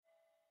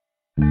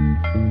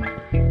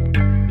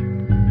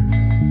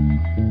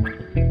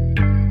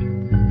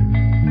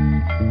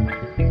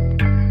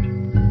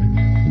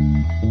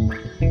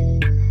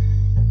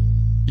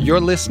You're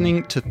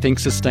listening to Think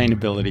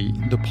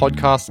Sustainability, the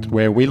podcast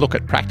where we look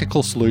at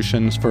practical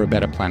solutions for a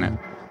better planet.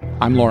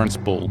 I'm Lawrence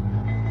Bull.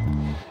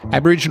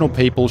 Aboriginal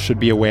people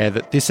should be aware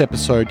that this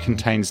episode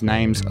contains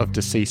names of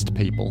deceased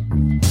people.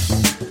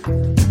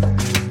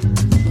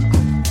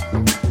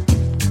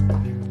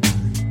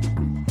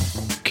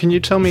 Can you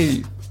tell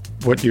me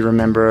what you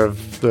remember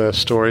of the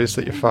stories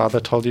that your father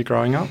told you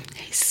growing up?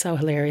 He's so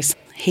hilarious.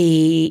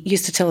 He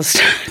used to tell us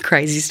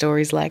crazy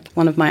stories, like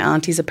one of my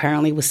aunties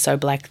apparently was so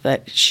black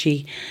that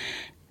she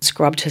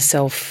scrubbed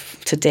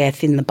herself to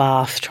death in the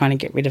bath trying to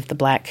get rid of the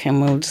black, and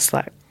we were just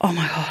like, oh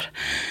my God.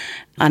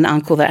 An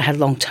uncle that had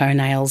long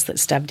toenails that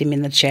stabbed him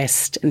in the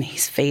chest, and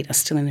his feet are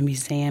still in a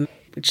museum,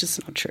 which is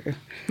not true.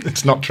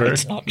 It's not true.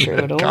 It's not true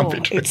at all. Can't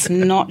be true. It's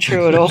not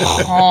true at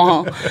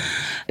all.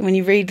 When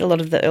you read a lot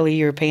of the early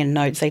European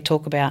notes, they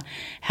talk about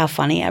how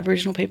funny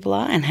Aboriginal people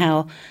are and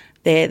how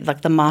they're like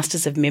the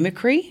masters of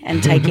mimicry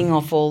and taking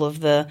off all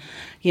of the,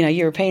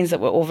 Europeans that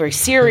were all very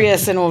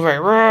serious and all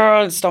very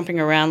and stomping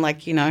around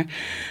like, the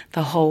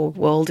whole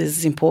world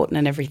is important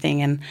and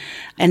everything.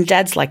 And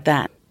Dad's like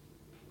that.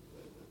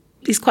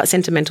 He's quite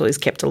sentimental. He's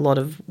kept a lot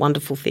of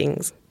wonderful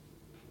things.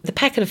 The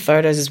packet of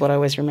photos is what I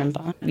always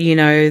remember.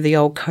 The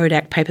old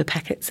Kodak paper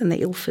packets and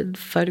the Ilford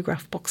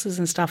photograph boxes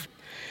and stuff.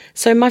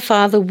 So my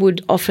father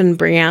would often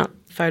bring out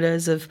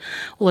photos of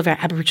all of our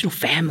Aboriginal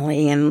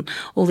family and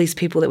all these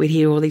people that we'd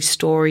hear all these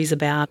stories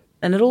about.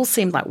 And it all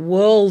seemed like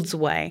worlds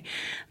away.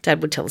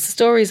 Dad would tell us the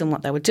stories and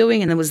what they were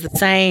doing, and it was the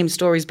same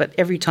stories, but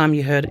every time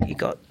you heard it, you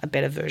got a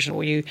better version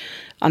or you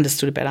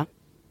understood it better.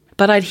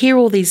 But I'd hear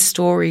all these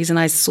stories and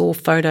I saw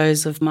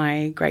photos of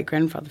my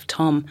great-grandfather,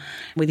 Tom,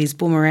 with his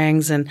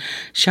boomerangs and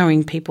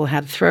showing people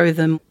how to throw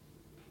them.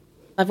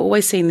 I've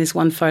always seen this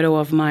one photo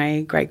of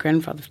my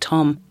great-grandfather,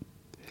 Tom,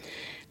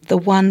 the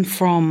one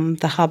from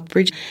the Harbour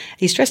Bridge.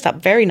 He's dressed up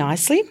very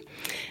nicely,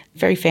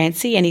 very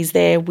fancy, and he's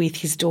there with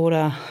his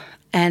daughter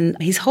and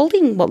he's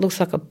holding what looks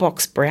like a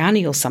box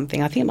brownie or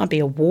something. I think it might be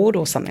a ward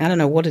or something. I don't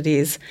know what it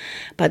is.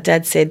 But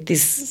Dad said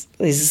this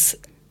is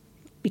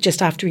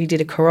just after he did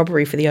a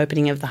corroboree for the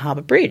opening of the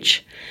Harbour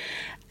Bridge.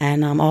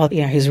 And,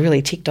 he was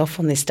really ticked off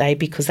on this day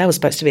because they were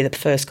supposed to be the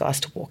first guys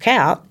to walk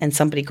out and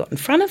somebody got in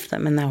front of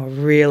them and they were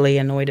really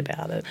annoyed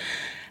about it.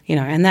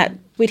 And that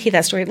we'd hear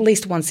that story at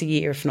least once a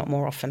year, if not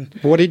more often.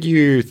 What did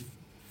you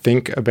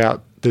think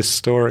about this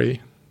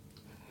story?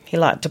 He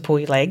liked to pull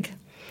your leg.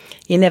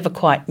 You never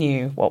quite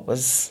knew what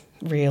was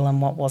real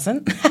and what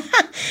wasn't.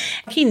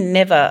 He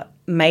never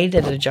made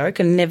it a joke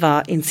and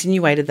never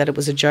insinuated that it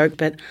was a joke,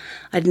 but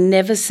I'd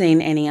never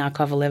seen any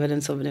archival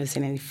evidence or I've never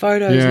seen any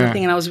photos,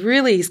 nothing, and I was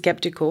really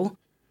sceptical.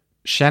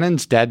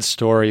 Shannon's dad's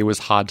story was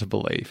hard to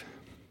believe.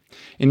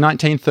 In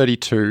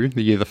 1932,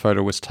 the year the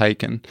photo was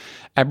taken,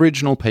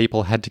 Aboriginal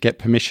people had to get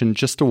permission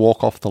just to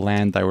walk off the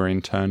land they were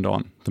interned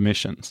on, the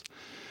missions.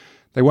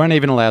 They weren't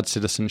even allowed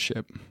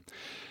citizenship.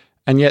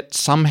 And yet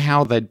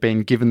somehow they'd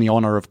been given the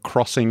honour of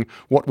crossing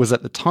what was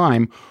at the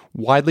time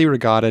widely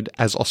regarded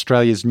as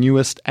Australia's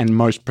newest and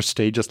most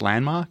prestigious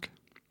landmark.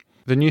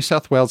 The New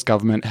South Wales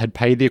government had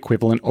paid the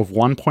equivalent of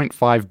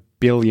 $1.5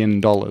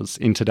 billion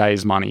in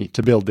today's money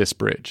to build this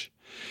bridge.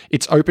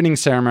 Its opening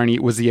ceremony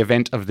was the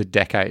event of the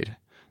decade.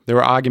 There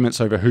were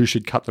arguments over who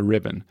should cut the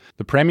ribbon,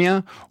 the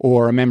Premier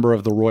or a member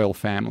of the royal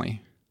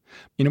family.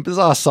 In a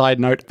bizarre side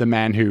note, the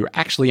man who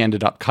actually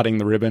ended up cutting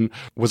the ribbon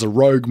was a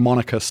rogue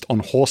monarchist on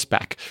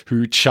horseback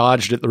who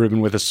charged at the ribbon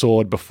with a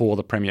sword before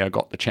the Premier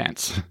got the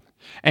chance.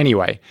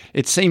 Anyway,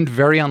 it seemed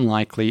very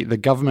unlikely the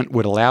government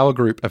would allow a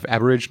group of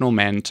Aboriginal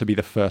men to be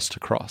the first to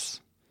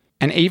cross.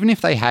 And even if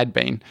they had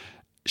been,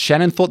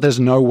 Shannon thought there's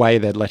no way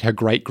they'd let her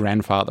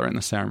great-grandfather in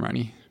the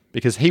ceremony,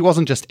 because he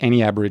wasn't just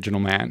any Aboriginal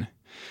man.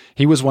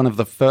 He was one of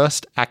the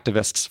first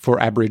activists for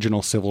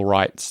Aboriginal civil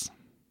rights.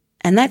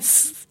 And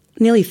that's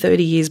nearly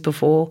 30 years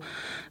before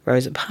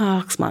Rosa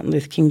Parks, Martin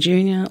Luther King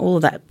Jr., all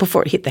of that,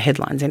 before it hit the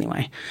headlines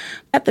anyway.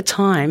 At the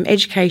time,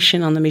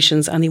 education on the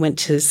missions only went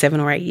to 7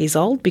 or 8 years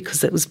old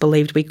because it was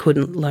believed we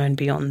couldn't learn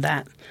beyond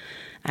that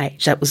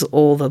age. That was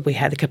all that we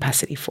had the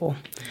capacity for.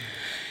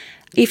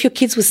 If your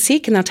kids were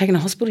sick and they were taken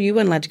to hospital, you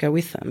weren't allowed to go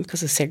with them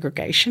because of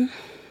segregation.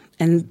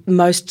 And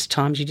most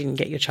times you didn't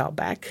get your child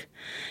back.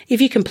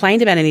 If you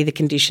complained about any of the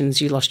conditions,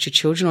 you lost your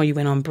children or you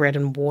went on bread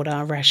and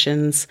water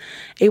rations.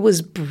 It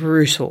was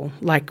brutal,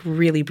 like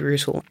really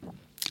brutal.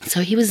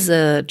 So he was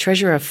the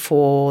treasurer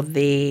for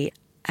the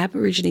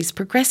Aborigines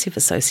Progressive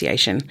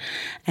Association,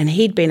 and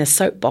he'd been a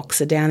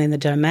soapboxer down in the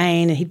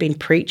Domain, and he'd been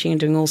preaching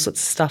and doing all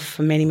sorts of stuff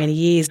for many, many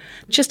years,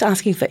 just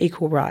asking for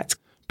equal rights.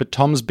 But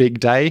Tom's big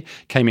day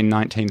came in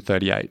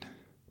 1938.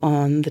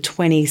 On the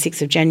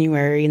 26th of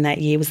January in that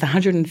year was the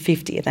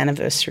 150th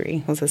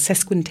anniversary. It was a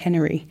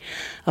sesquicentenary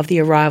of the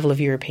arrival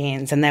of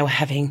Europeans, and they were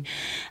having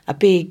a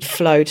big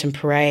float and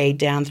parade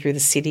down through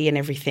the city and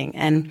everything,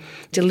 and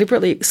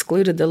deliberately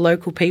excluded the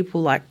local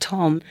people like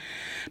Tom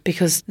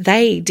because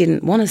they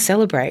didn't want to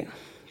celebrate.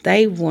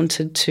 They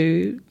wanted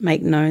to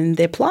make known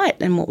their plight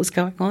and what was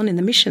going on in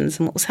the missions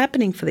and what was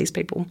happening for these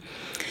people.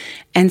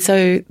 And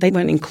so they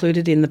weren't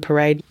included in the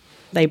parade.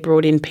 They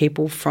brought in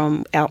people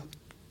from out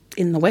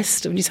in the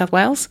west of New South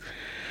Wales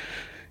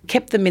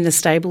kept them in the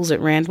stables at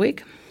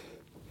Randwick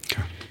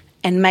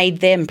and made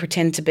them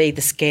pretend to be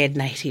the scared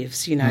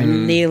natives,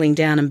 kneeling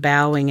down and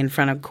bowing in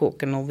front of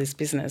Cook and all this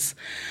business.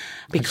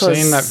 Because, I've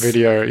seen that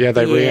video. Yeah,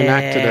 they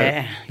reenacted it.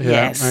 Yeah,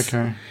 yes.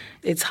 Okay.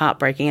 It's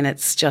heartbreaking, and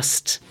it's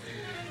just...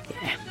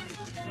 Yeah.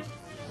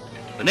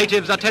 The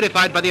natives are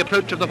terrified by the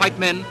approach of the white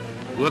men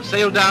who have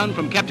sailed down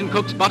from Captain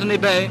Cook's Botany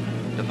Bay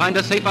to find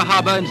a safer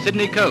harbour in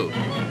Sydney Cove.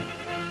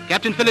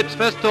 Captain Phillip's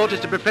first thought is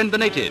to befriend the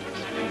natives.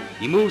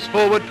 He moves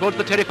forward towards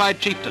the terrified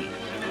chieftain.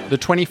 The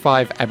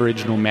 25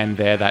 Aboriginal men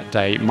there that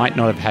day might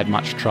not have had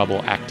much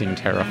trouble acting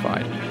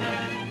terrified.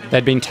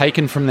 They'd been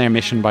taken from their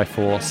mission by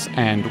force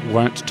and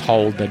weren't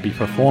told they'd be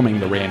performing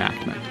the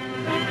reenactment.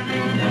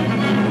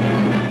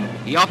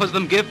 He offers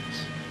them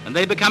gifts, and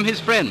they become his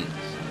friends.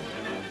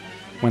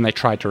 When they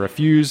tried to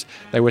refuse,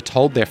 they were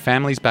told their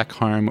families back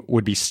home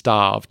would be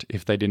starved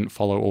if they didn't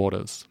follow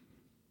orders.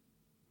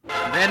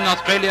 And then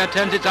Australia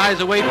turns its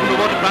eyes away from the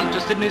waterfront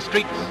to Sydney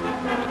streets,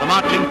 to the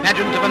marching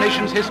pageant of a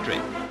nation's history.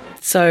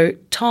 So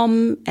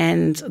Tom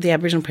and the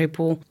Aboriginal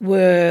people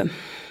were,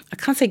 I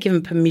can't say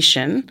given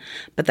permission,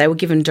 but they were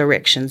given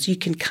directions. You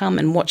can come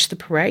and watch the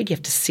parade. You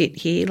have to sit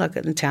here, like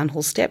at the town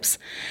hall steps.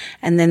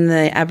 And then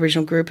the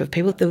Aboriginal group of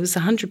people, there was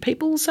 100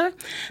 people or so,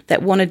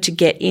 that wanted to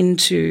get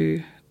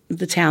into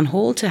the town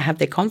hall to have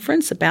their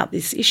conference about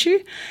this issue.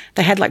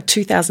 They had like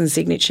 2,000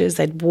 signatures.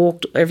 They'd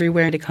walked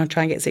everywhere to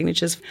try and get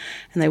signatures,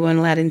 and they weren't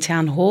allowed in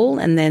town hall.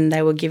 And then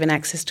they were given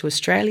access to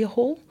Australia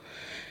Hall.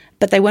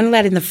 But they weren't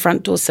allowed in the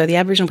front door, so the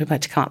Aboriginal people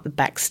had to come up the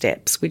back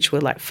steps, which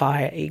were like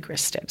fire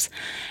egress steps.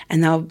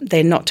 And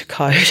they're not to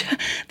code.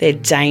 They're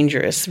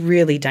dangerous,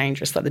 really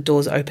dangerous. Like the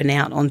doors open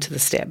out onto the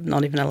step,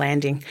 not even a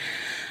landing.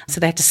 So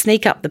they had to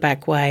sneak up the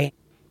back way.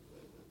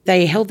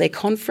 They held their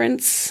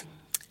conference.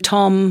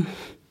 Tom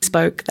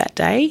spoke that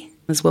day,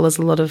 as well as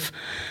a lot of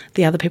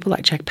the other people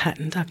like Jack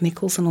Patton, Doug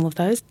Nichols and all of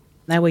those.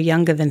 They were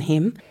younger than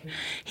him.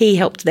 He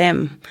helped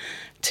them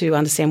to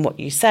understand what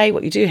you say,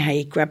 what you do, how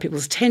you grab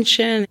people's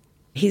attention.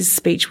 His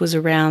speech was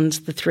around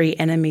the 3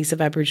 enemies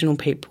of Aboriginal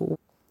people.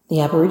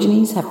 The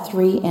Aborigines have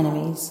 3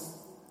 enemies.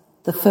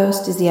 The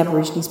first is the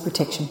Aborigines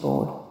Protection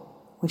Board,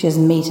 which has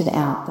meted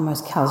out the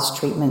most callous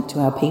treatment to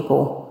our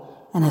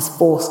people and has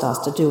forced us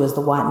to do as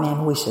the white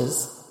man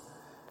wishes.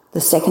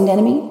 The second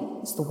enemy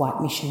is the white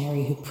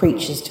missionary who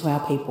preaches to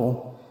our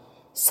people.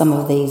 Some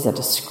of these are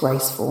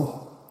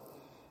disgraceful.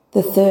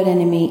 The third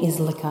enemy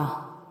is liquor.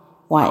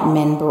 White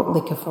men brought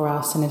liquor for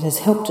us, and it has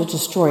helped to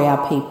destroy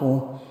our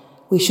people.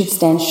 We should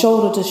stand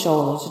shoulder to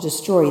shoulder to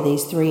destroy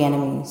these 3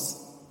 enemies.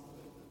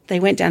 They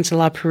went down to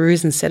La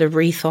Perouse and set a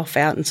wreath off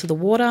out into the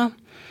water.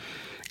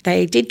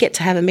 They did get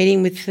to have a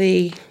meeting with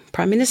the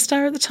Prime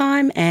Minister at the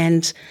time,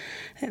 and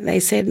they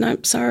said,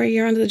 "Nope, sorry,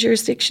 you're under the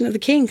jurisdiction of the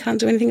King, can't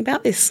do anything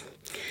about this."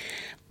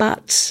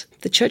 But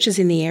the churches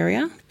in the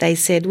area, they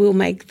said, "We'll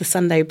make the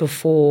Sunday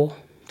before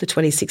the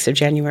 26th of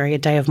January a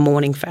day of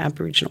mourning for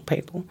Aboriginal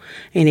people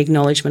in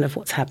acknowledgement of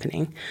what's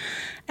happening."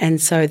 And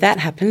so that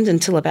happened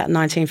until about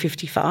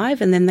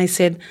 1955, and then they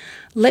said,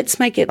 let's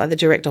make it like the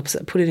direct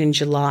opposite, put it in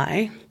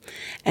July.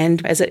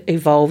 And as it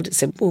evolved, it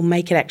said, we'll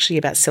make it actually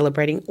about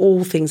celebrating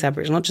all things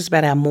Aboriginal, not just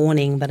about our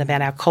mourning, but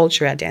about our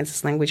culture, our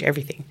dances, language,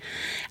 everything.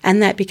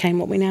 And that became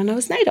what we now know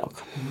as NAIDOC.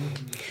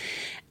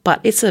 But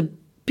it's a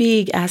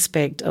big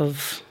aspect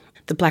of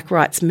the Black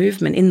rights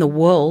movement in the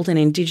world and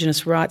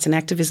Indigenous rights and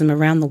activism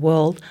around the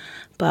world,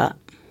 but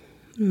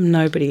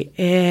nobody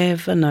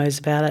ever knows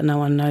about it. No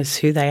one knows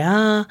who they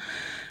are.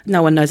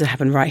 No one knows it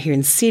happened right here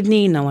in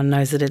Sydney. No one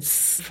knows that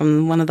it's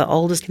from one of the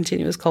oldest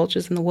continuous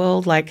cultures in the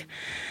world. Like,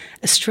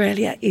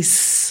 Australia is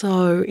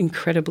so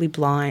incredibly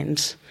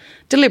blind,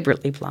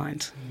 deliberately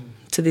blind,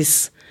 to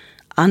this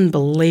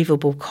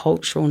unbelievable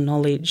cultural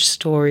knowledge,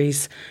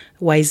 stories,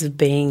 ways of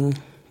being,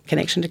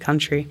 connection to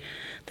country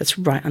that's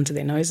right under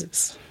their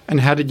noses. And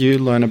how did you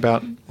learn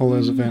about all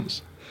those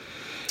events?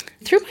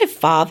 Through my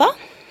father.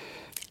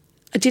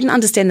 I didn't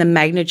understand the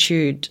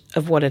magnitude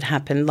of what had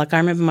happened. Like, I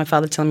remember my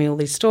father telling me all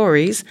these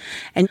stories,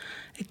 and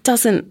it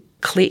doesn't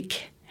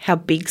click how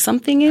big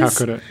something is. How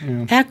could it?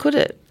 Yeah. How could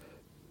it?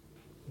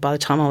 By the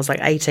time I was like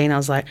 18, I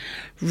was like,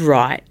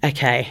 right,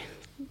 okay,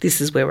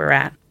 this is where we're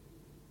at.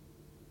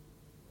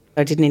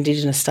 I did an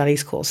Indigenous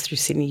Studies course through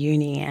Sydney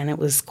Uni, and it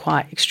was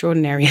quite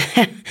extraordinary.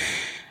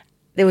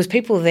 There was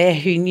people there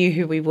who knew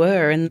who we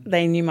were, and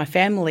they knew my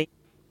family.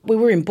 We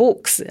were in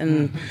books,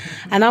 and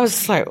I was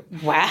just like,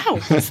 wow,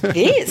 what's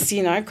this,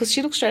 because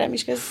she looked straight at me,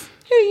 she goes,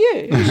 who are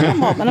you? Who's your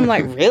mom? And I'm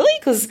like, really?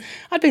 Because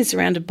I'd been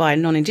surrounded by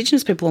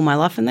non-Indigenous people all my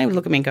life, and they would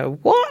look at me and go,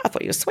 what? I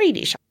thought you were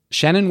Swedish.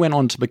 Shannon went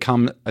on to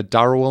become a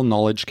Dharawal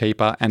knowledge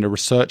keeper and a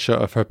researcher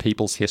of her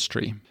people's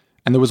history.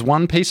 And there was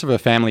one piece of her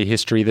family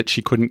history that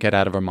she couldn't get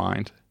out of her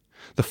mind.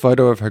 The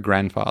photo of her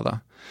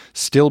grandfather,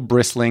 still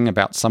bristling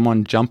about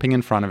someone jumping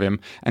in front of him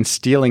and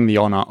stealing the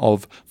honour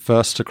of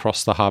first to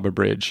cross the Harbour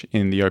Bridge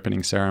in the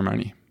opening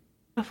ceremony.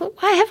 I thought,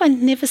 why have I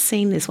never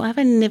seen this? Why have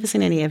I never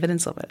seen any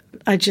evidence of it?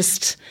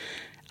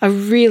 I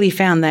really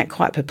found that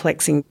quite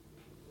perplexing.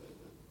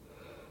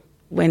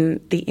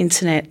 When the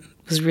internet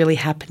was really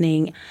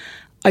happening,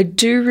 I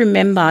do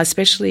remember,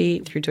 especially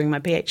through doing my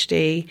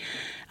PhD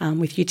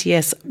with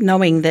UTS,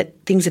 knowing that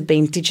things had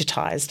been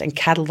digitised and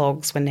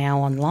catalogues were now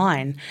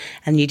online,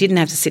 and you didn't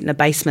have to sit in a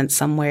basement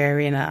somewhere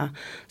in a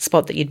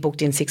spot that you'd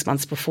booked in 6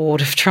 months before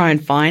to try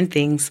and find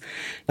things.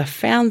 I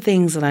found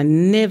things that I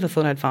never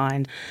thought I'd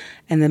find,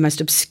 and the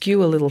most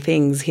obscure little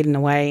things hidden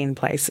away in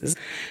places.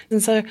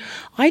 And so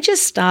I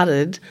just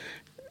started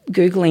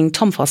Googling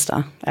Tom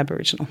Foster,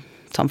 Aboriginal.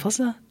 Tom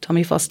Foster,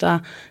 Tommy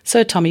Foster,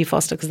 Sir Tommy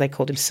Foster, because they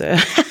called him Sir.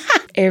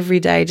 Every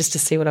day just to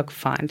see what I could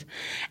find.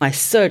 I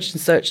searched and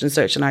searched and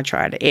searched, and I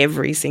tried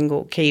every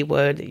single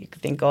keyword that you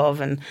could think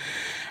of, and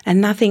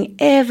nothing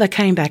ever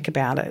came back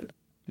about it.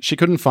 She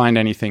couldn't find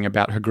anything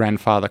about her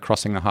grandfather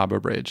crossing the Harbour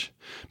Bridge,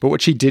 but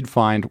what she did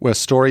find were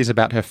stories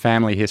about her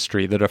family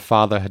history that her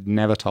father had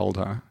never told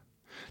her.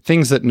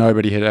 Things that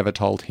nobody had ever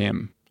told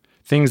him.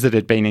 Things that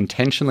had been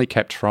intentionally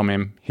kept from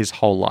him his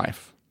whole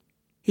life.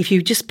 If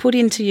you just put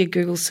into your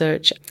Google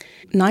search,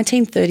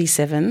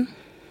 1937...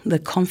 the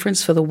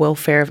Conference for the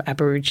Welfare of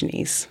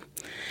Aborigines.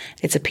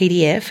 It's a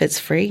PDF, it's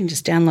free, you can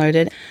just download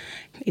it.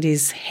 It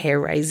is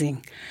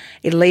hair-raising.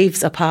 It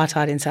leaves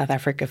apartheid in South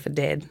Africa for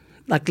dead.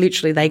 Like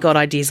literally they got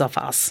ideas off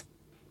us.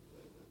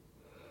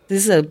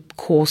 This is a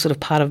core sort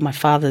of part of my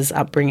father's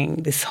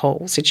upbringing, this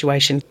whole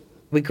situation.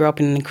 We grew up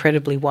in an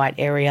incredibly white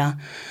area,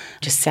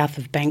 just south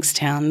of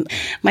Bankstown.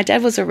 My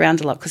dad was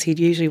around a lot because he'd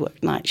usually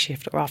work night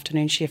shift or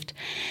afternoon shift.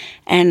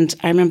 And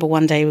I remember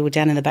one day we were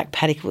down in the back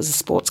paddock, it was a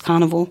sports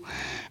carnival.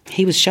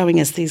 He was showing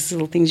us these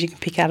little things you can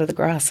pick out of the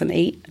grass and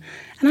eat.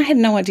 And I had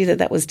no idea that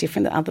that was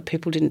different, that other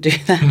people didn't do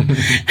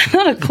that.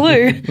 Not a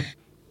clue.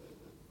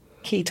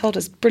 He told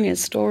us brilliant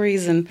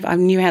stories, and I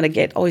knew how to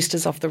get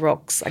oysters off the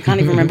rocks. I can't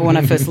even remember when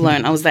I first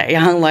learned. I was that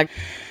young.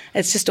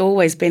 It's just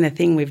always been a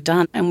thing we've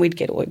done. And we'd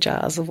get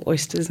jars of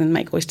oysters and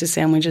make oyster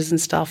sandwiches and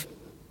stuff.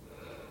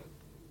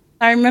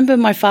 I remember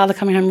my father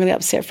coming home really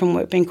upset from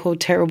work, being called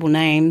terrible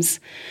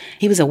names.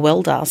 He was a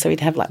welder, so he'd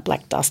have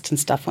black dust and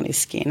stuff on his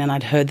skin, and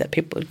I'd heard that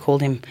people had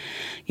called him,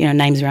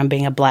 names around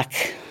being a black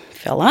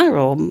fella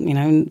or,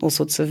 all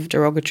sorts of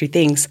derogatory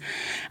things.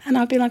 And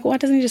I'd be like, why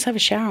doesn't he just have a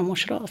shower and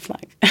wash it off?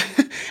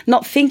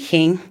 Not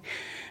thinking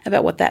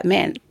about what that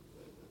meant.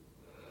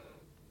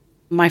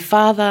 My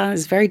father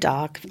is very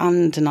dark,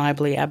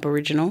 undeniably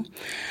Aboriginal,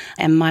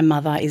 and my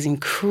mother is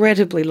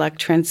incredibly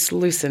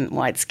translucent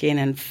white skin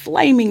and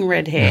flaming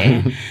red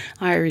hair,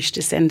 Irish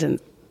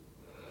descendant.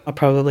 I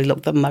probably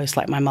look the most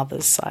like my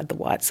mother's side, the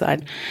white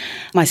side.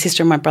 My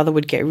sister and my brother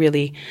would get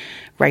really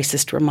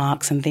racist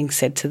remarks and things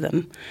said to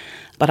them,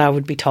 but I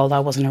would be told I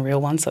wasn't a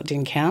real one, so it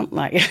didn't count.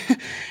 But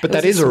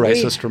that is a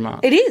racist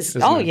remark. It is.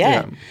 Oh, it?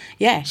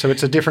 Yeah. So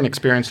it's a different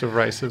experience of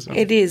racism.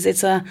 It is.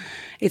 It's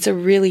a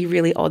really,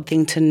 really odd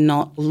thing to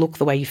not look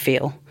the way you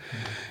feel.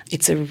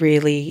 It's a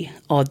really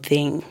odd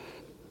thing.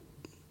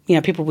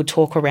 People would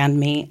talk around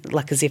me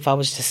as if I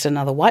was just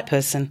another white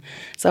person.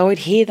 So I would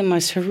hear the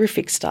most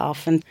horrific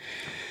stuff. And,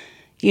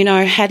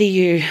 how do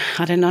you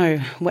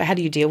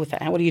deal with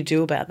that? What do you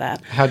do about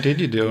that? How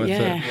did you deal with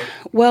it?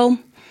 Well,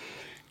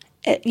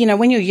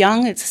 when you're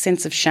young, it's a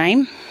sense of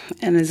shame,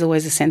 and there's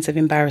always a sense of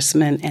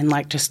embarrassment and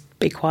just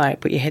be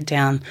quiet, put your head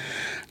down,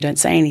 don't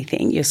say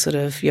anything.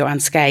 You're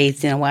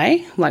unscathed in a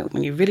way,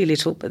 when you're really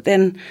little. But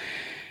then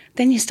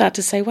you start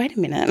to say, wait a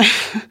minute.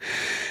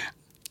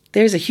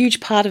 There's a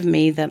huge part of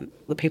me that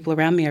the people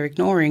around me are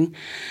ignoring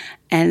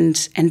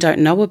and don't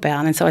know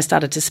about. And so I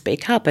started to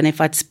speak up. And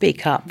if I'd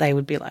speak up, they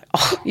would be like,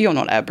 oh, you're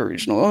not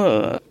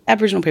Aboriginal.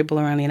 Aboriginal people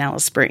are only in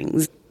Alice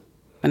Springs.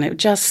 And it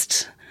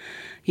just,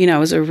 it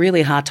was a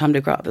really hard time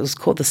to grow up. It was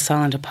called the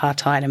silent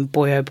apartheid, and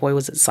boy, oh boy,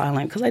 was it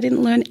silent, because I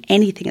didn't learn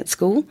anything at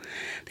school.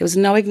 There was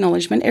no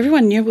acknowledgement.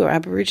 Everyone knew we were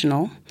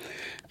Aboriginal,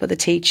 but the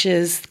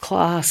teachers, the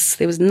class,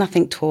 there was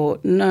nothing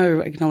taught, no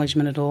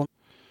acknowledgement at all.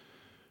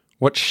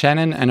 What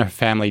Shannon and her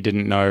family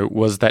didn't know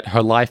was that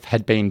her life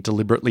had been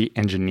deliberately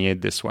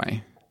engineered this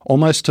way,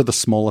 almost to the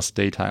smallest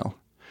detail.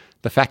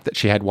 The fact that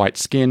she had white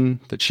skin,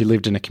 that she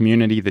lived in a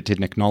community that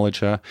didn't acknowledge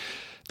her,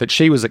 that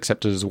she was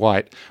accepted as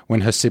white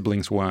when her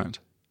siblings weren't.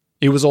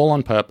 It was all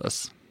on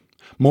purpose.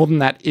 More than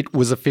that, it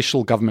was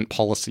official government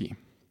policy.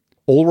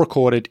 All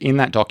recorded in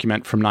that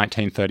document from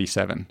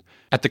 1937,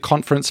 at the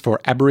Conference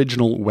for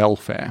Aboriginal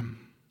Welfare.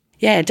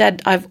 Yeah,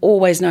 Dad, I've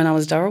always known I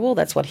was Dharawal.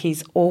 That's what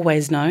he's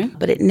always known.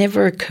 But it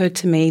never occurred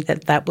to me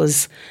that that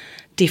was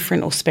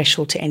different or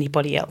special to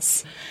anybody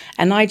else.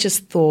 And I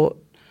just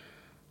thought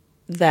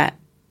that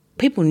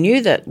people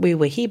knew that we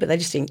were here, but they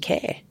just didn't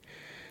care.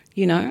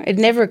 It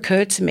never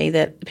occurred to me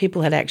that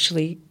people had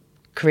actually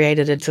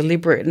created a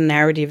deliberate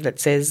narrative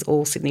that says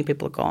all Sydney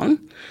people are gone.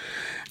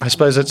 I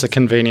suppose it's a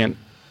convenient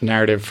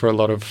narrative for a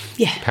lot of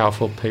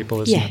powerful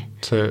people, isn't it?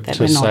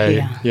 To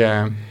say,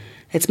 yeah.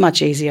 It's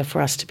much easier for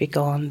us to be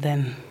gone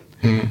than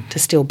to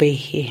still be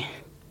here.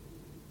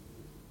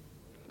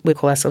 We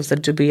call ourselves the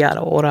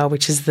Dubuyata Ora,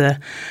 which is the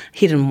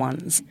hidden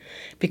ones,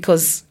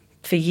 because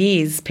for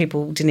years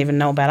people didn't even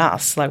know about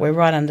us. We're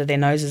right under their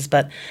noses,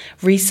 but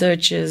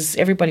researchers,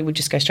 everybody would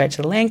just go straight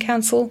to the Land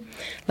Council.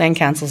 Land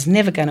Council's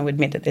never going to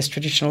admit that there's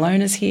traditional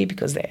owners here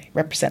because they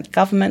represent the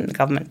government. The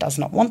government does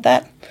not want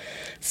that.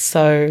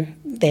 So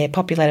they're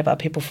populated by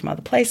people from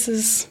other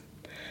places.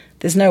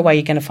 There's no way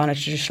you're going to find a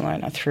traditional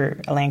owner through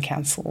a land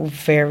council,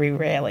 very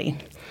rarely.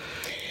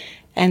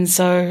 And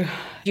so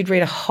you'd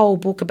read a whole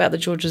book about the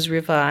Georges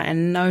River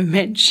and no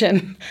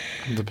mention.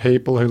 The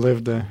people who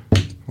lived there.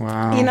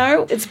 Wow. You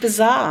know, it's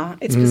bizarre.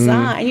 It's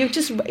bizarre. And you're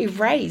just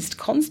erased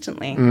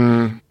constantly.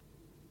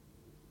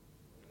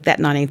 That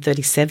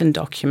 1937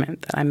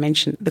 document that I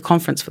mentioned, the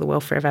Conference for the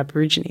Welfare of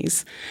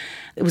Aborigines,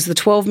 it was the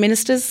 12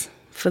 ministers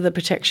for the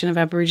protection of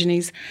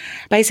Aborigines.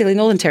 Basically,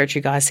 Northern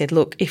Territory guys said,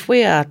 look, if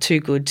we are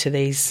too good to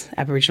these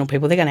Aboriginal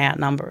people, they're going to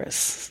outnumber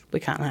us. We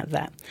can't have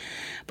that.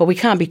 But we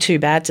can't be too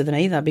bad to them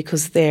either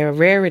because they're a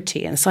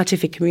rarity and the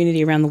scientific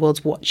community around the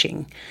world's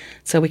watching.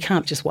 So we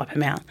can't just wipe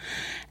them out.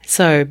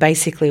 So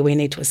basically we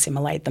need to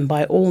assimilate them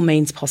by all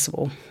means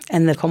possible.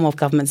 And the Commonwealth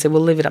Government said,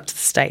 we'll leave it up to the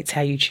states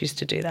how you choose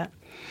to do that.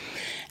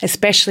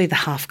 Especially the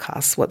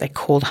half-castes, what they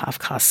called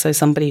half-castes. So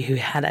somebody who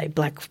had a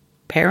black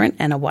parent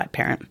and a white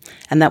parent.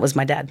 And that was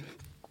my dad.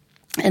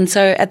 And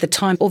so at the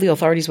time, all the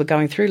authorities were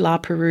going through La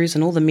Perouse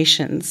and all the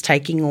missions,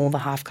 taking all the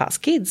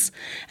half-caste kids.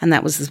 And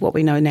that was what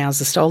we know now as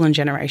the stolen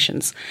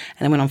generations.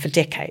 And it went on for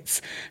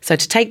decades. So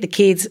to take the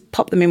kids,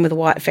 pop them in with a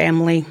white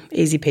family,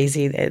 easy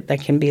peasy, they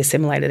can be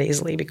assimilated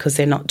easily because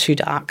they're not too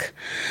dark.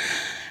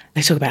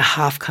 They talk about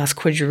half-caste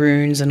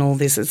quadroons and all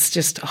this. It's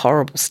just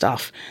horrible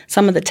stuff.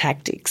 Some of the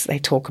tactics, they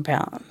talk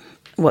about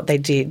what they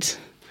did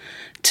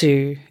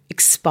to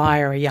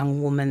expire a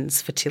young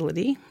woman's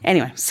fertility.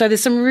 Anyway, so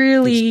there's some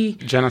really...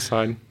 It's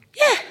genocide.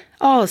 Yeah.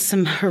 Oh,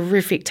 some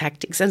horrific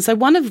tactics. And so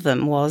one of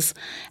them was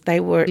they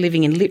were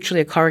living in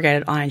literally a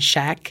corrugated iron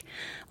shack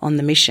on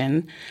the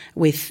mission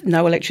with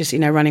no electricity,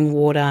 no running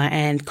water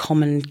and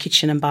common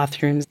kitchen and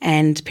bathrooms,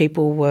 and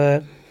people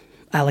were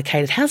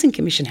allocated housing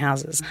commission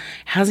houses.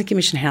 Housing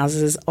commission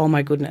houses, oh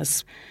my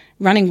goodness.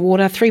 Running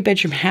water,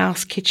 3-bedroom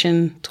house,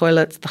 kitchen,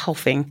 toilets, the whole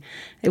thing.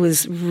 It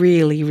was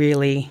really,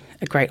 really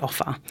a great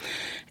offer.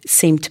 It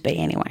seemed to be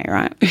anyway,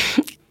 right?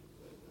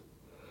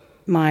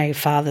 My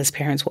father's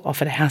parents were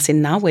offered a house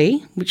in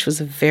Nawi, which was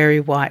a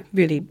very white,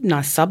 really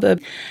nice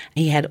suburb.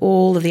 He had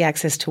all of the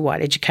access to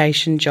white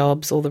education,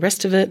 jobs, all the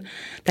rest of it.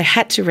 They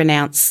had to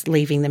renounce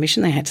leaving the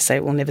mission. They had to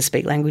say, we'll never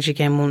speak language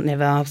again, we'll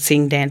never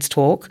sing, dance,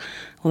 talk,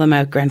 although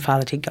my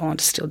grandfather did go on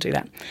to still do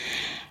that.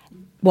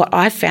 What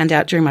I found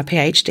out during my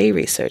PhD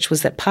research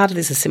was that part of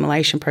this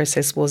assimilation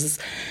process was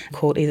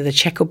called either the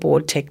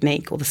checkerboard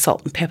technique or the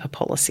salt and pepper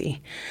policy.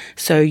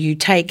 So you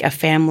take a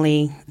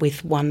family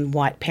with one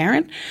white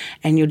parent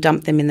and you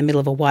dump them in the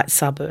middle of a white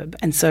suburb.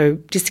 And so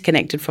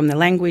disconnected from their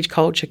language,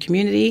 culture,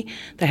 community,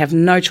 they have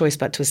no choice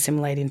but to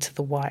assimilate into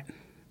the white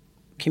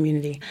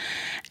community.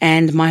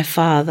 And my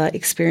father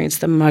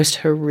experienced the most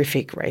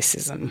horrific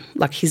racism,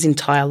 like his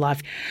entire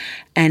life.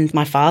 And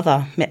my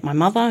father met my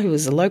mother, who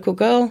was a local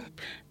girl.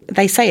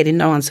 They say it in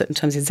no uncertain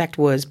terms, exact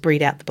words,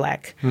 breed out the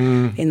black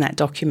in that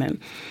document.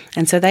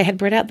 And so they had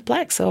bred out the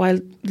black. So I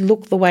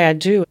look the way I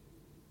do.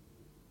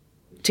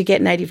 To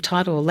get native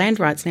title or land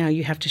rights now,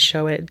 you have to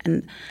show it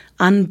an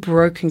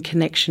unbroken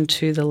connection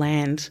to the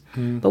land.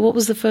 But what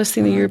was the first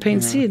thing the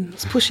Europeans did?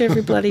 Was push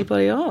every bloody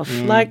body off.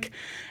 Like,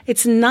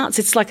 it's nuts.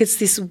 It's like it's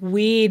this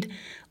weird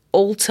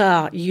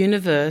alter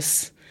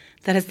universe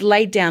that has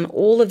laid down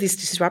all of this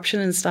disruption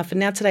and stuff, and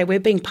now today we're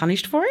being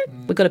punished for it.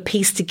 We've got to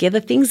piece together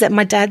things that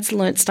my dad's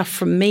learnt stuff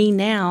from me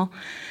now,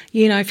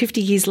 50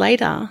 years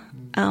later,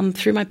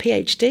 through my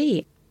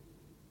PhD.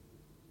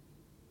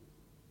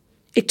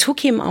 It took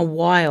him a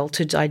while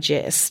to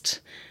digest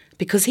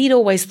because he'd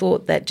always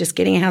thought that just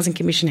getting a housing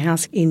commission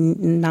house in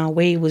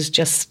Nawi was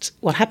just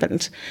what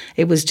happened.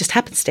 It was just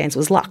happenstance, it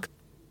was luck.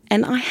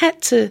 And I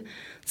had to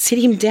sit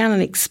him down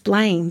and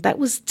explain that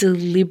was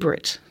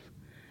deliberate.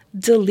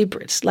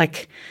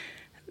 Like,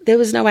 there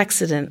was no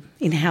accident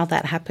in how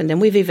that happened. And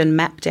we've even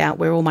mapped out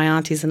where all my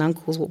aunties and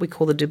uncles, what we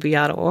call the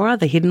Dubuyara Ora,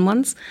 the hidden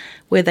ones,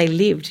 where they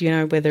lived,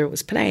 whether it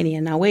was Panani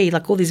and Nawi,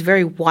 like all these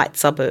very white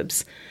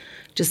suburbs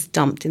just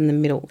dumped in the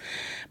middle.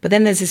 But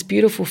then there's this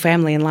beautiful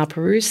family in La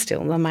Perouse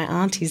still, my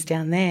aunties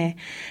down there,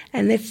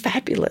 and they're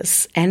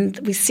fabulous. And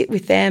we sit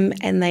with them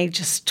and they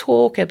just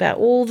talk about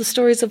all the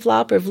stories of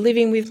Lapa, of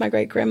living with my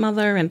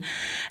great-grandmother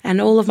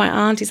and all of my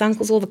aunties,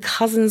 uncles, all the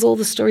cousins, all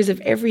the stories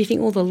of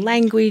everything, all the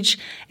language.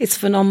 It's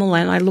phenomenal.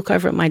 And I look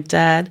over at my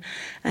dad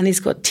and he's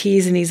got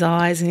tears in his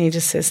eyes and he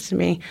just says to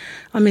me,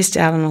 I missed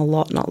out on a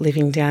lot not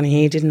living down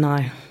here, didn't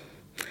I?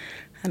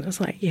 And I was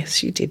like,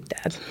 yes, you did,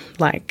 Dad.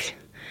 Like,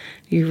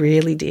 you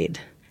really did.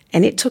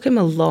 And it took him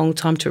a long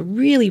time to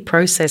really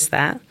process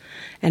that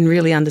and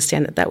really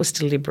understand that that was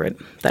deliberate.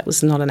 That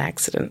was not an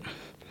accident.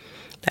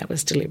 That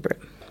was deliberate.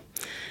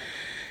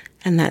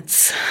 And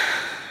that's,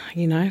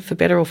 for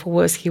better or for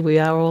worse, here we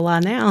all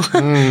are now.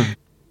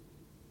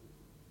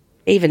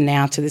 Even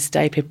now, to this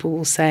day, people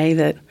will say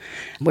that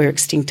we're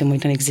extinct and we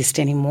don't exist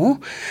anymore.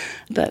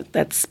 But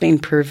that's been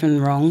proven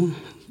wrong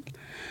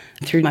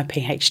through my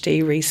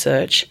PhD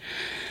research.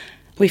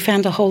 We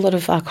found a whole lot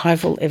of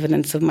archival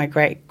evidence of my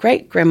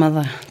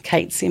great-great-grandmother,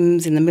 Kate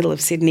Sims, in the middle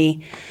of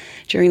Sydney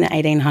during the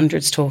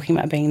 1800s, talking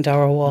about being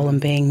Darawal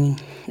and being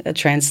a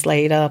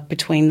translator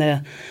between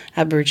the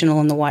Aboriginal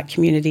and the white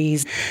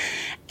communities.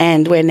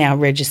 And we're now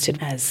registered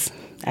as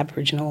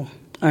Aboriginal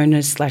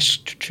owners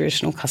 /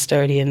 traditional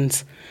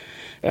custodians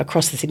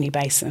across the Sydney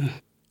Basin.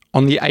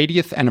 On the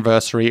 80th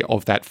anniversary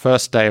of that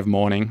first day of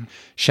mourning,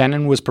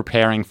 Shannon was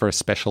preparing for a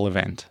special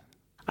event.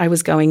 I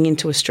was going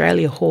into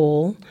Australia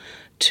Hall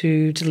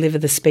to deliver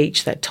the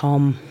speech that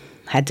Tom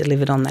had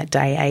delivered on that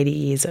day 80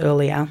 years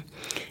earlier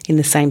in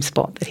the same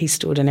spot that he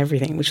stood and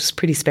everything, which was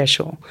pretty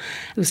special.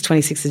 It was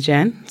 26th of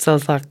Jan, so I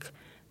was like a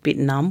bit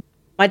numb.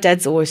 My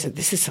dad's always said,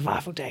 this is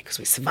survival day because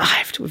we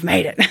survived, we've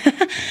made it.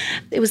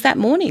 It was that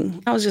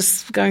morning. I was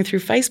just going through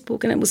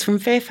Facebook and it was from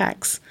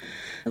Fairfax.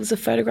 It was a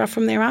photograph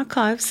from their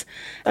archives.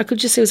 I could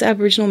just see it was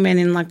Aboriginal men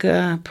in like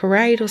a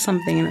parade or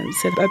something, and it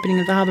said opening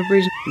of the Harbour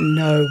Bridge.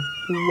 No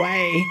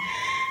way.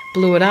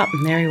 Blew it up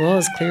and there he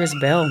was, clear as a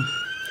bell,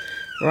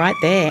 right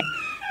there.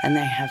 And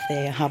they have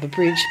their Harbour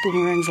Bridge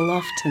boomerangs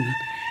aloft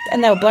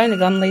and they were blowing the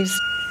gun leaves.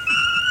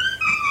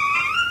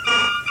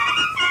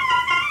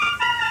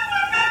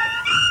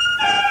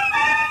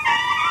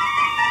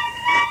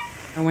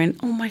 I went,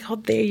 oh my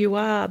God, there you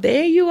are,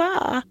 there you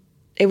are.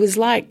 It was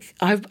like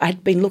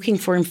I'd been looking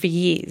for him for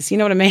years, you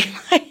know what I mean?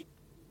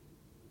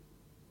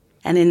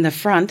 And in the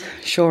front,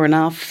 sure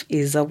enough,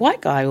 is a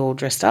white guy all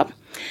dressed up.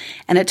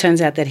 And it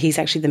turns out that he's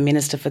actually the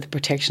Minister for the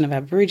Protection of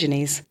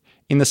Aborigines.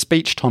 In the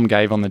speech Tom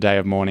gave on the day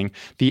of mourning,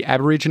 the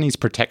Aborigines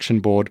Protection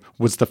Board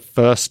was the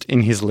first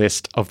in his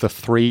list of the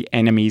 3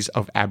 enemies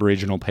of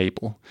Aboriginal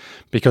people,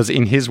 because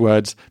in his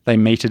words, they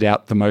meted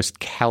out the most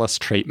callous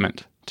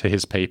treatment to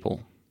his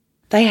people.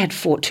 They had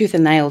fought tooth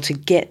and nail to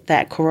get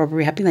that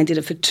corroboree happening. They did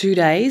it for 2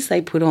 days.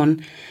 They put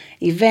on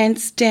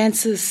events,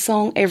 dances,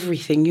 song,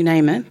 everything, you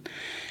name it.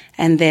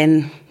 And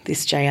then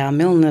this J.R.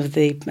 Milne of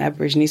the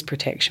Aborigines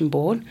Protection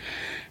Board,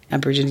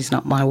 Aborigines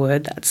not my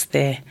word, that's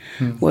their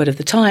word of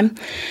the time,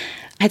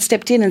 had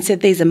stepped in and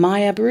said, these are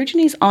my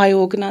Aborigines, I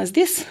organised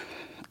this,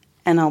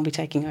 and I'll be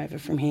taking over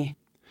from here.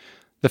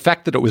 The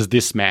fact that it was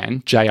this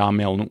man, J.R.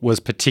 Milne, was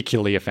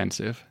particularly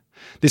offensive.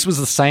 This was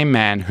the same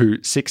man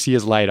who, 6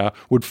 years later,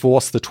 would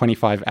force the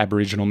 25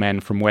 Aboriginal men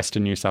from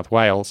Western New South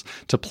Wales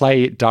to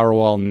play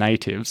Darawal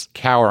natives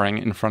cowering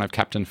in front of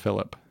Captain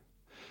Phillip.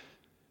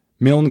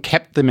 Milne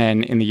kept the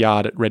men in the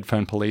yard at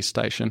Redfern Police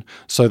Station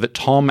so that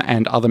Tom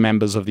and other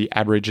members of the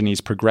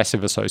Aborigines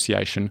Progressive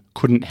Association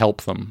couldn't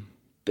help them.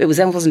 It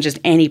wasn't just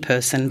any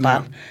person,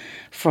 but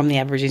from the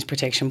Aborigines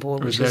Protection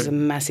Board, which was a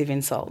massive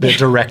insult. The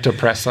direct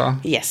oppressor.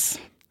 Yes.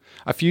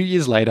 A few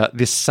years later,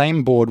 this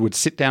same board would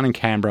sit down in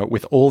Canberra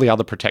with all the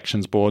other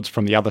protections boards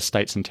from the other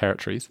states and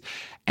territories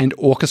and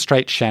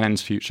orchestrate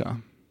Shannon's future.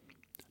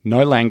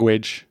 No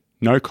language,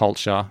 no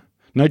culture,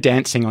 no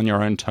dancing on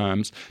your own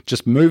terms.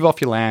 Just move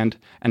off your land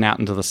and out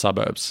into the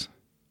suburbs.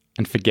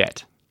 And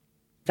forget.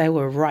 They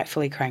were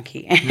rightfully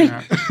cranky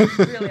and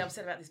really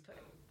upset about this.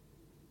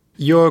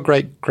 Your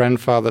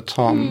great-grandfather,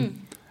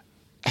 Tom,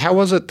 how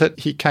was it that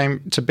he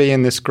came to be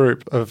in this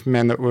group of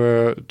men that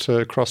were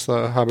to cross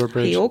the Harbour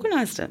Bridge? He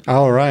organised it.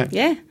 Oh, right.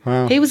 Yeah.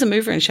 Wow. He was a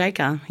mover and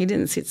shaker. He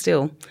didn't sit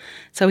still.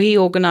 So he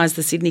organised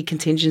the Sydney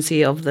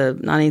contingency of the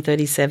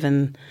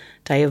 1937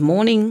 day of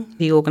mourning.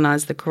 He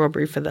organised the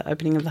corroboree for the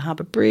opening of the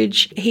Harbour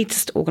Bridge. He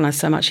just organised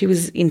so much. He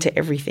was into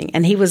everything.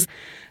 And he was,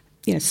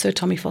 Sir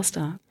Tommy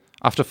Foster.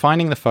 After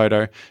finding the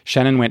photo,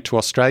 Shannon went to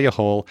Australia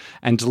Hall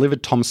and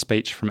delivered Tom's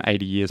speech from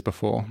 80 years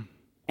before.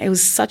 It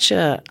was such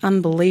an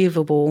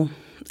unbelievable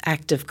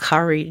act of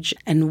courage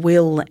and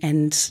will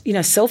and,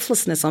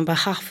 selflessness on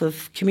behalf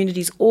of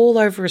communities all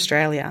over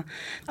Australia,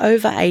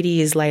 over 80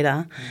 years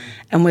later,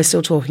 and we're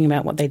still talking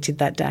about what they did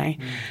that day.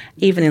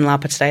 Even in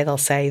Lapa today, they'll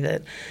say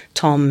that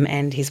Tom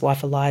and his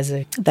wife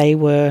Eliza, they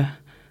were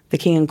the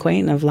king and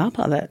queen of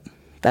Lapa,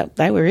 that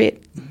they were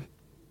it.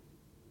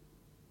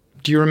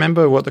 Do you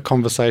remember what the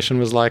conversation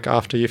was like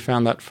after you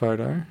found that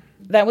photo?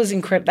 That was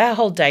incredible. That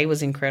whole day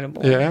was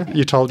incredible. Yeah?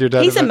 You told your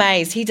dad He's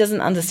amazed. He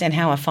doesn't understand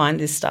how I find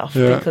this stuff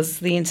because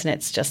the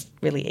internet's just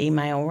really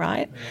email,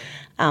 right?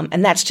 Yeah.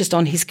 And that's just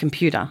on his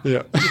computer.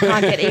 Yeah. You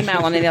can't get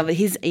email on any other.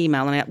 His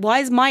email. Why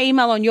is my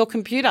email on your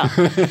computer?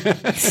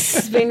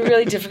 It's been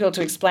really difficult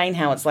to explain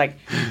how it's like,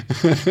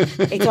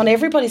 it's on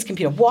everybody's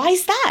computer. Why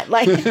is that?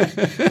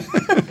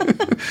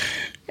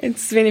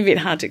 It's been a bit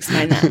hard to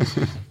explain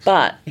that.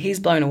 But he's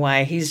blown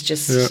away. He's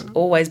just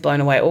always blown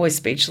away, always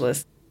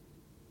speechless.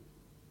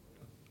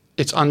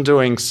 It's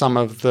undoing some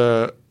of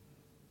the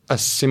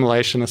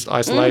assimilationist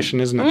isolation,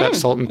 isn't it? That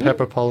salt and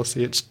pepper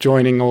policy. It's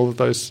joining all of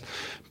those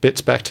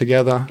bits back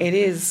together. It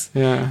is.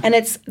 Yeah. And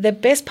it's the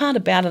best part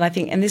about it, I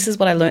think, and this is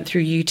what I learnt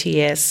through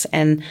UTS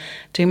and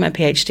doing my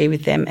PhD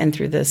with them and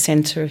through the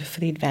Centre for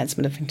the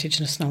Advancement of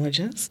Indigenous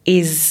Knowledges,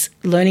 is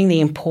learning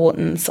the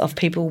importance of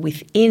people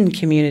within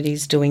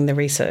communities doing the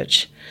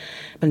research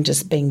and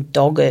just being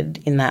dogged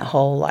in that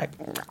whole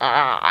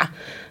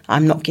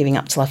I'm not giving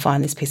up till I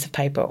find this piece of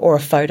paper or a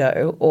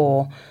photo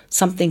or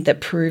something that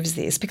proves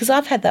this. Because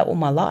I've had that all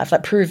my life.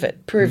 Prove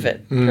it.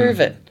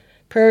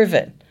 Prove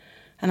it.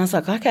 And I was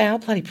like, okay, I'll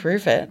bloody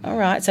prove it. All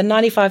right. So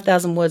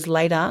 95,000 words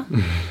later,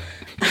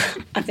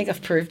 I think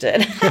I've proved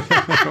it.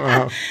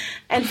 Wow.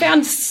 And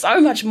found so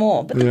much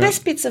more. But the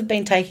best bits have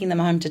been taking them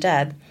home to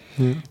Dad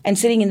and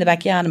sitting in the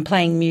backyard and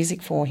playing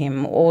music for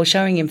him or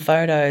showing him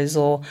photos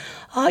or,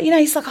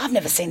 he's like, I've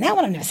never seen that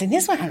one. I've never seen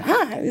this one.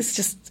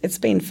 It's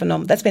been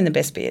phenomenal. That's been the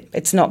best bit.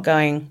 It's not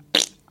going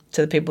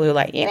to the people who are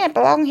like, you don't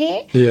belong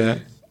here. Yeah.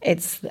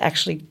 It's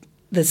actually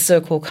the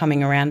circle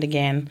coming around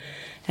again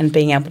and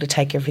being able to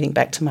take everything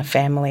back to my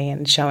family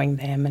and showing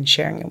them and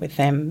sharing it with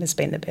them has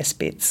been the best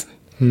bits,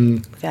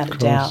 without a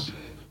doubt.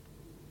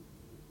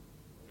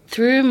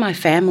 Through my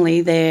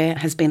family, there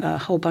has been a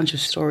whole bunch of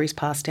stories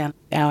passed down,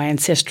 our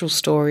ancestral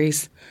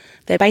stories.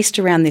 They're based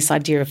around this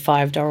idea of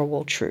 5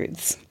 Dharawal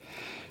truths.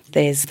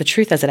 There's the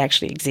truth as it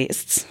actually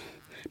exists,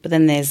 but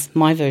then there's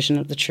my version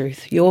of the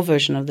truth, your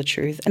version of the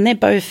truth, and they're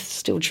both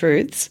still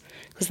truths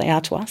because they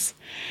are to us.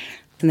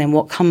 And then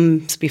what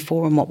comes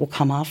before and what will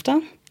come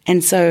after.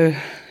 And so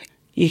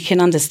you can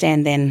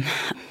understand then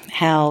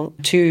how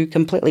two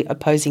completely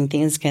opposing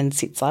things can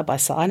sit side by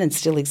side and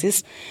still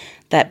exist.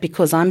 That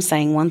because I'm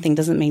saying one thing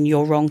doesn't mean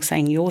you're wrong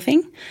saying your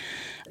thing.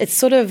 It's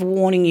sort of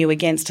warning you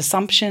against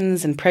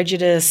assumptions and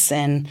prejudice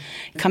and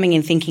coming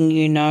in thinking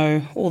you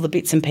know all the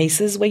bits and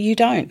pieces where you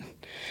don't.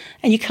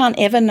 And you can't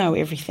ever know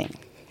everything.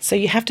 So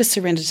you have to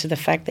surrender to the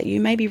fact that you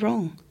may be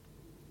wrong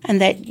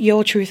and that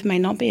your truth may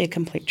not be a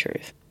complete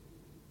truth.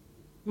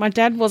 My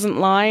dad wasn't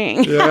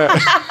lying. Yeah.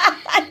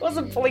 I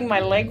wasn't pulling my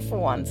leg for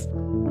once.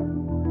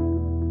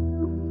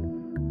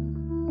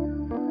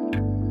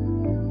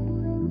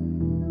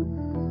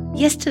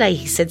 Yesterday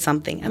he said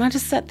something and I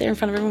just sat there in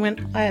front of everyone and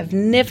went, I have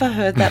never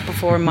heard that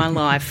before in my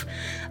life.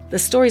 The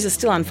stories are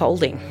still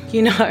unfolding,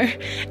 you know.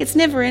 It's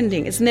never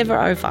ending. It's never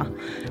over.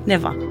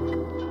 Never.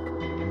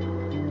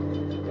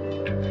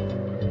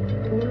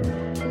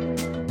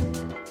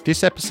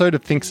 This episode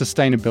of Think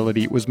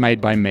Sustainability was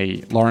made by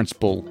me, Lawrence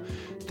Bull.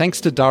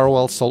 Thanks to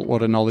Dharawal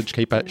Saltwater Knowledge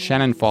Keeper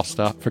Shannon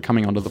Foster for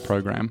coming onto the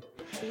program.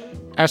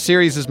 Our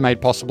series is made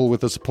possible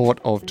with the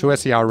support of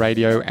 2SER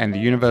Radio and the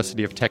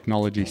University of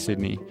Technology,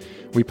 Sydney.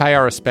 We pay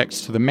our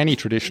respects to the many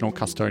traditional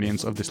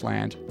custodians of this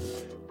land.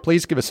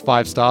 Please give us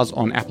 5 stars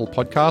on Apple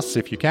Podcasts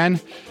if you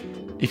can.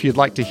 If you'd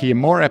like to hear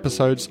more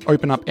episodes,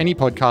 open up any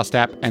podcast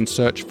app and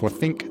search for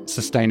Think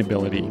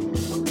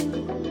Sustainability.